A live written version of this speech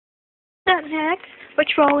up, Max? We're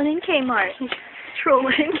trolling in Kmart.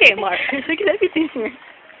 Trolling in Kmart. Look at everything here.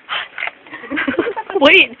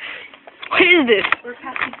 Wait. What is this? We're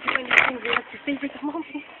passing through anything we have to say for the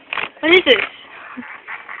moment. What is this?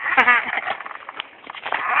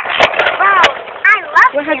 Wow, I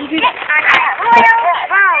love What have you do? Wow.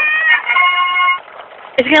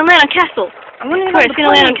 It's gonna land on castle. I wonder where it's gonna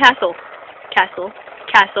land on castle. Castle.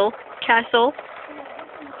 Castle. Castle.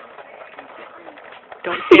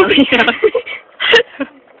 Don't fail me out.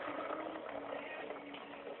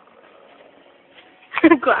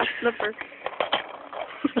 Glass slipper.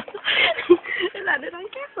 It landed on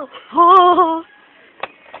castle. Oh.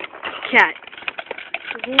 Cat.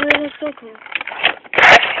 Ooh, that's so cool.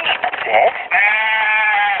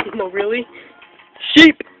 No, really?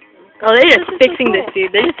 Sheep. Oh, they're just fixing this,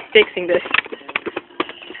 dude. They're just fixing this.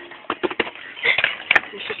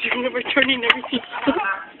 You're returning everything.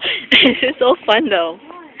 This is so fun, though.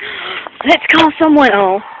 Let's call someone.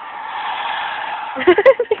 Oh.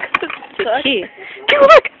 The key. Hey,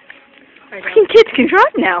 look! Freaking kids can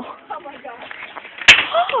drive now.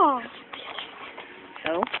 Oh.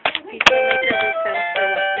 So?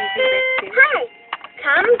 Hi,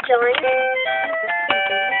 come join.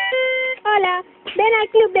 Hola, ven al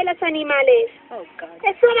club de los animales. Oh, God.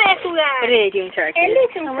 Es hora de jugar. What are they doing to our Él kids?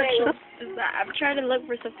 es un juego. I'm trying to look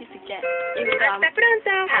for something to get. Hasta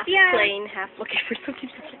pronto. Half Adiós. playing, half looking for something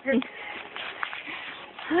to get.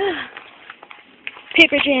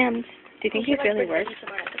 Paper jams. Do you think these really work?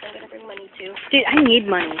 I'm gonna bring money too. Dude, I need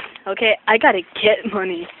money. Okay, I gotta get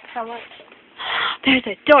money. How much? There's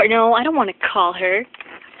a door. No, I don't want to call her.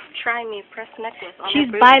 Try me. Press necklace. On She's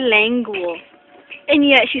my boob. bilingual. And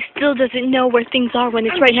yet she still doesn't know where things are when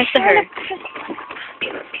it's right next to her.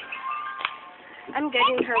 I'm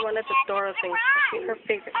getting her one of the Dora things. Her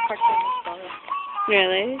favorite cartoon is Dora.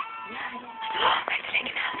 Really?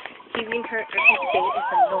 Giving her everything is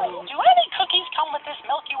annoying. Do any cookies come with this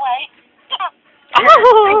Milky Way?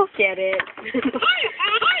 Oh! I get it.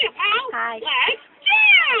 Hi.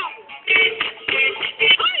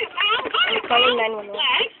 I'm calling 911.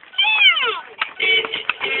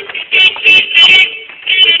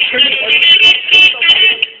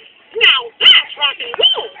 Now that's rock and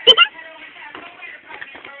roll.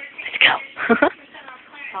 Let's go.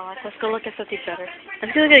 Alright, let's go look at something better.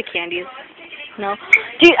 Let's go look at the candies. No.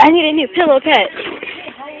 Dude, I need a new pillow pet.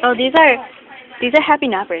 Oh, these are happy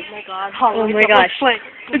nappers. Oh my God. Oh my gosh.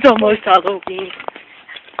 It's almost Halloween.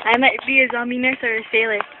 I might be a zombie nurse or a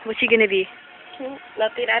sailor. What's she gonna be?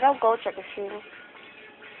 Nothing. I don't go trick or treating.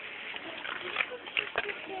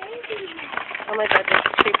 Oh my God, that's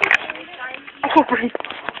creepy. Oh my.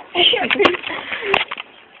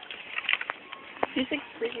 She's like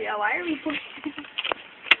freaking out. Why are we?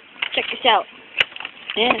 Check this out.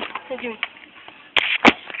 Yeah. What are you doing?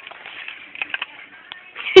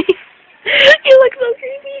 You look so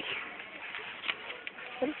creepy.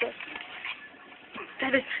 What is this?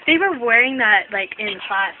 That is, they were wearing that like in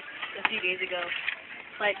class a few days ago,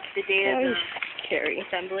 like the day of the Scary.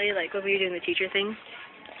 assembly, like when we were doing the teacher thing.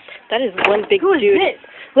 That is one big Who is dude. this?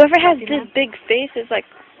 Whoever has this big face is like,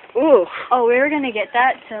 ooh. Oh, we were gonna get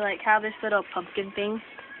that to like have this little pumpkin thing.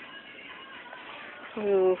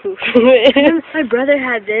 Ooh. My brother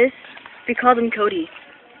had this. We called him Cody.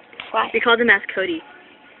 Why? We called him as Cody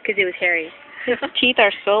because it was hairy. His teeth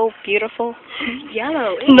are so beautiful.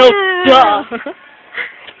 Yellow. No, Yeah. duh.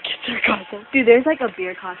 Sarcasm. Dude, there's like a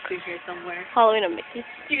beer costume here somewhere. Halloween of Mickey.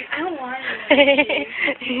 Dude, I don't want it.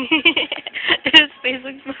 His face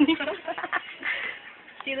looks funny.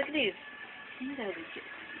 Dude, look at these. That would be cute.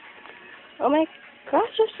 Oh my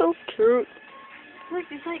gosh, they're so cute. Look,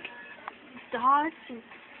 there's like dots and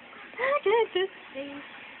look at this face.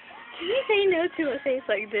 Can you say no to a face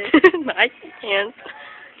like this? I can't.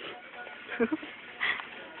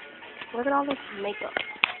 Look at all this makeup.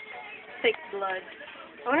 Fake blood.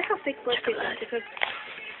 I wonder how fake blood tastes like because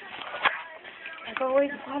I've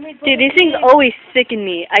always wanted. Dude, these things always sicken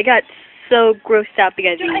me. I got so grossed out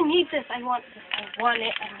because Dude, I need this. I want this. I want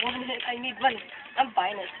it. I need money. I'm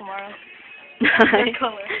buying it tomorrow. What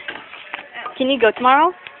color? Can you go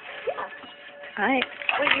tomorrow? Yeah. Alright.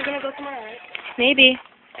 Wait, you're gonna go tomorrow, right? Maybe.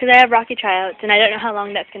 Because I have Rocky tryouts and I don't know how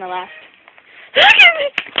long that's going to last. Look at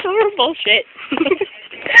this! Total bullshit.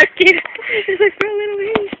 Dude, it's like for a little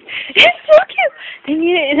baby. It's so cute! They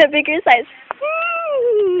need it in a bigger size.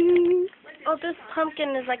 Oh, this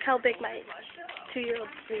pumpkin is like how big my 2-year-old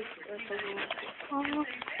is or something. Oh,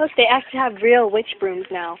 look, they actually have real witch brooms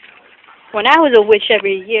now. When I was a witch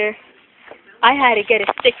every year, I had to get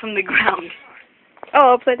a stick from the ground.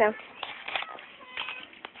 Oh, I'll put it down.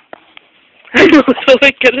 I know, so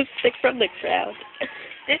I got a stick from the ground.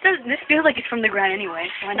 This feels like it's from the ground anyway.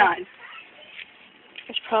 Why not? It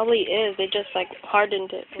probably is. They just like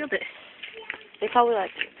hardened it. Feel this. They probably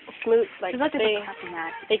like smooth, like Feels like they there's a crack in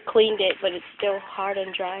that. they cleaned it, but it's still hard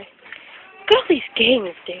and dry. Look at all these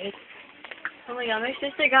games, dude. Oh my god, my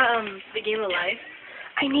sister got the Game of Life.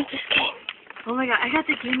 I need this game. Oh my god, I got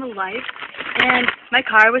the Game of Life, and my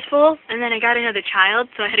car was full, and then I got another child,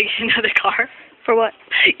 so I had to get another car. For what?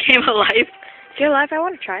 Game of Life. Your life? I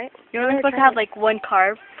want to try it. You're only supposed to have like one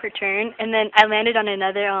car per turn, and then I landed on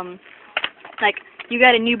another like you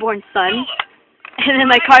got a newborn son, and then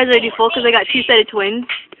my car's already full because I got 2 sets of twins.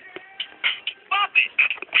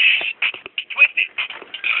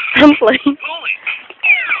 I'm playing.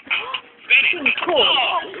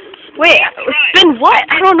 Wait, spin what?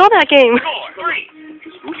 I don't know that game.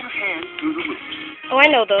 Oh, I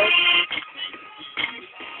know those.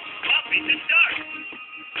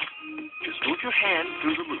 Just move your hand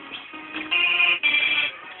through the loops.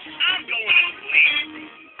 I'm going to sleep.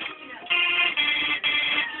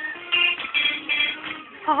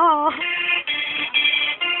 Oh.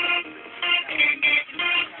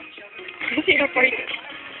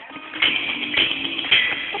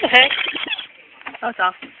 What the heck? Oh, it's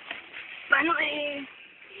off. Finally.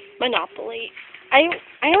 Monopoly. I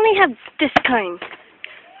only have this kind.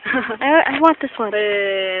 I want this one.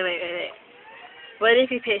 Wait. What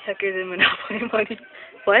if you pay hookers in Monopoly money?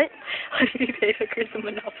 What? What if you pay hookers in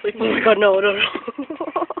Monopoly Oh money? my god, no.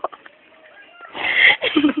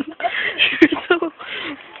 You're so...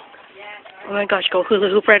 Oh my gosh, go hula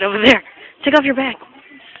hoop right over there. Take off your bag.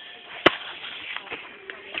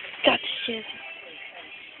 Got this shit.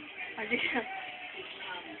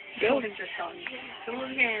 Go. Come over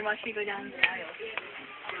here and watch me go down the aisle.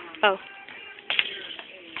 Oh.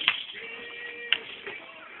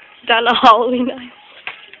 Down a Halloween aisle.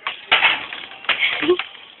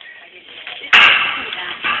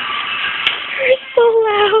 You're so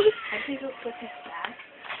loud. I think I'll put this back.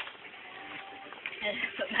 And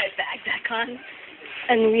put my bag back on.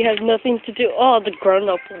 And we have nothing to do. Oh, the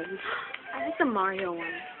grown-up ones. I like the Mario one.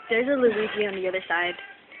 There's a Luigi on the other side.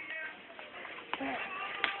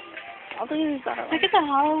 All these are Look at the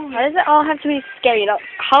Halloween. Why does it all have to be scary? You know,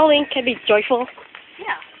 Halloween can be joyful.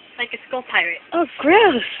 Yeah, like a skull pirate. Oh,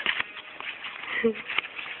 gross.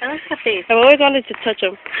 I like the face. I've always wanted to touch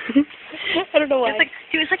them. I don't know why. It's like,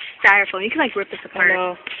 dude, it's like styrofoam. You can like rip this I apart.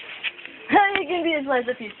 know. You can be as large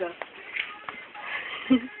as a pizza.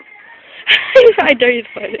 I dare you to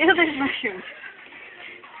find it. You know, there's mushrooms.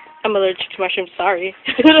 I'm allergic to mushrooms, sorry.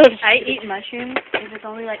 I eat mushrooms if it's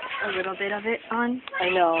only like a little bit of it on. I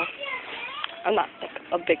know. I'm not like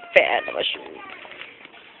a big fan of mushrooms.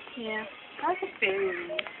 Yeah. I like the fairy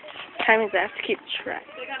ones. Time is I have to keep track.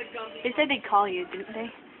 They said they'd call you, didn't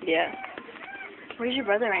they? Yeah. Where's your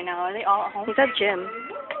brother right now? Are they all at home? He's at gym.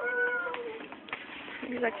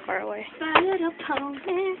 He's like far away. My little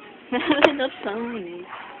pony. My little pony.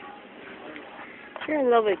 You're in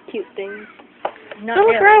love with cute things. Not Don't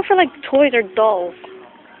look really. around for like toys or dolls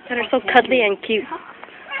that are so cuddly and cute.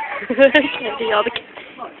 Can't do all the cute.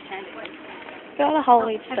 All the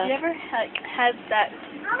Halloween Have stuff. you ever had that,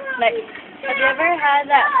 like, have you ever had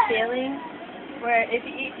that feeling where if you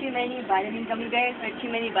eat too many vitamin gummy bears or too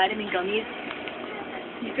many vitamin gummies,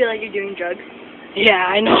 you feel like you're doing drugs? Yeah,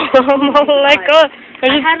 I know. I'm like, oh, I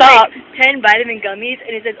just had stop. like 10 vitamin gummies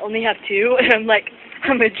and it says only have 2, and I'm like,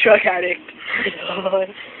 I'm a drug addict.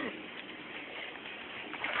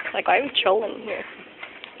 Like, why are we trolling here?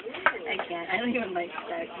 I can't. I don't even like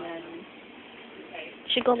that, man. You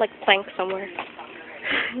should go, like, plank somewhere.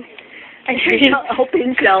 I heard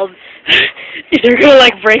open shelves. You're gonna,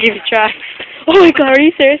 like, break your tracks. Oh my god, are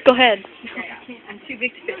you serious? Go ahead. I'm too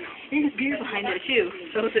big to fit. There's beer behind it, too.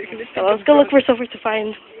 So they're gonna So let's go look for somewhere to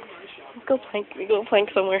find. Let's go plank. We go plank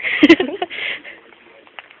somewhere.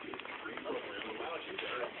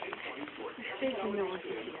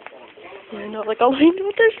 I know, like, oh, I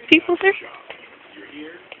know there's people there.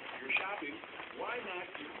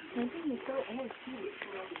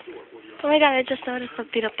 Oh my god, I just noticed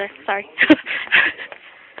something up there. Sorry.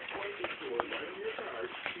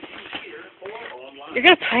 You're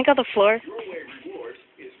gonna plank on the floor?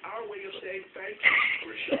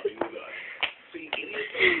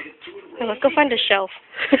 Now, let's go find a shelf.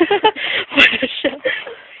 Find a shelf.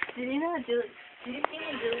 Did you know Did you see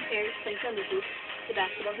when Julie Harris planked on the hoop, the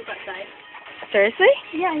basketball hoop outside? Seriously?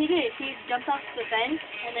 Yeah, he did. He jumped off the fence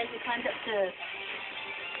and then he climbed up the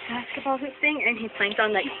basketball hoop thing and he planked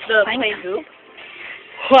on like the play hoop.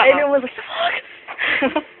 Wow. And it was like, fuck.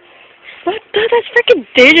 That's freaking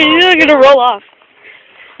dangerous. You're gonna roll off.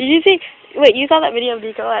 Did you see? Wait, you saw that video of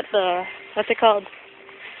Nico at the, what's it called?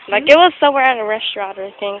 Like, it was somewhere at a restaurant or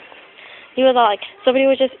thing. He was all like, somebody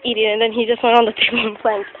was just eating, and then he just went on the table and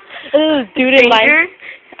planked. And then this dude in line.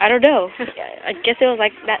 I don't know. I guess it was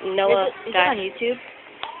like that Noah Is it guy. on YouTube?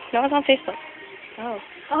 No, it's on Facebook. Oh.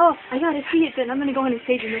 Oh, I gotta see it then. I'm gonna go on his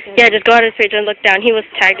page and look at it. Yeah, just go on his page and look down. He was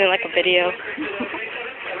tagged in like a video.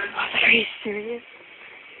 Are you serious?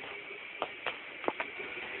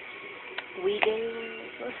 We game.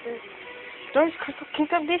 What's this? Doris Crystal King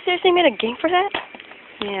Cup. They seriously made a game for that?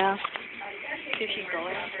 Yeah. See if she's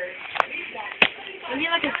going. Maybe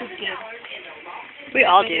like a good game. We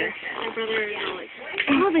all do. My brother is like,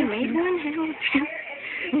 oh, they made one?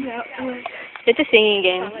 Yeah. It's a singing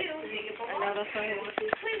game.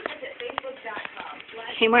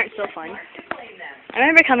 Kmart's so fun. I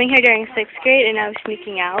remember coming here during 6th grade and I was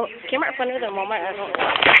sneaking out. Kmart funner than Walmart. I don't know.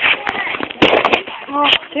 Oh,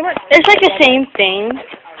 Kmart. It's like the same thing,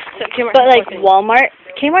 but like Walmart.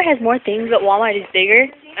 Kmart has more things, but Walmart is bigger.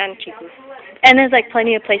 And cheaper. And there's like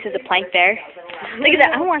plenty of places to plank there. Look at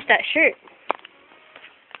that. I want that shirt.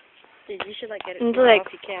 Dude, you should like get it And now like,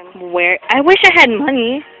 if you can. where? I wish I had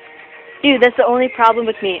money. Dude, that's the only problem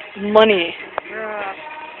with me. Money.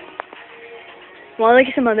 Want to look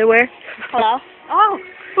at some underwear? Hello? Oh,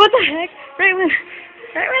 what the heck? Right when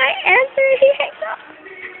I answer, he hangs up.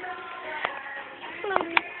 Hello.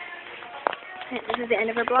 This is the end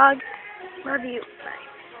of our vlog. Love you. Bye.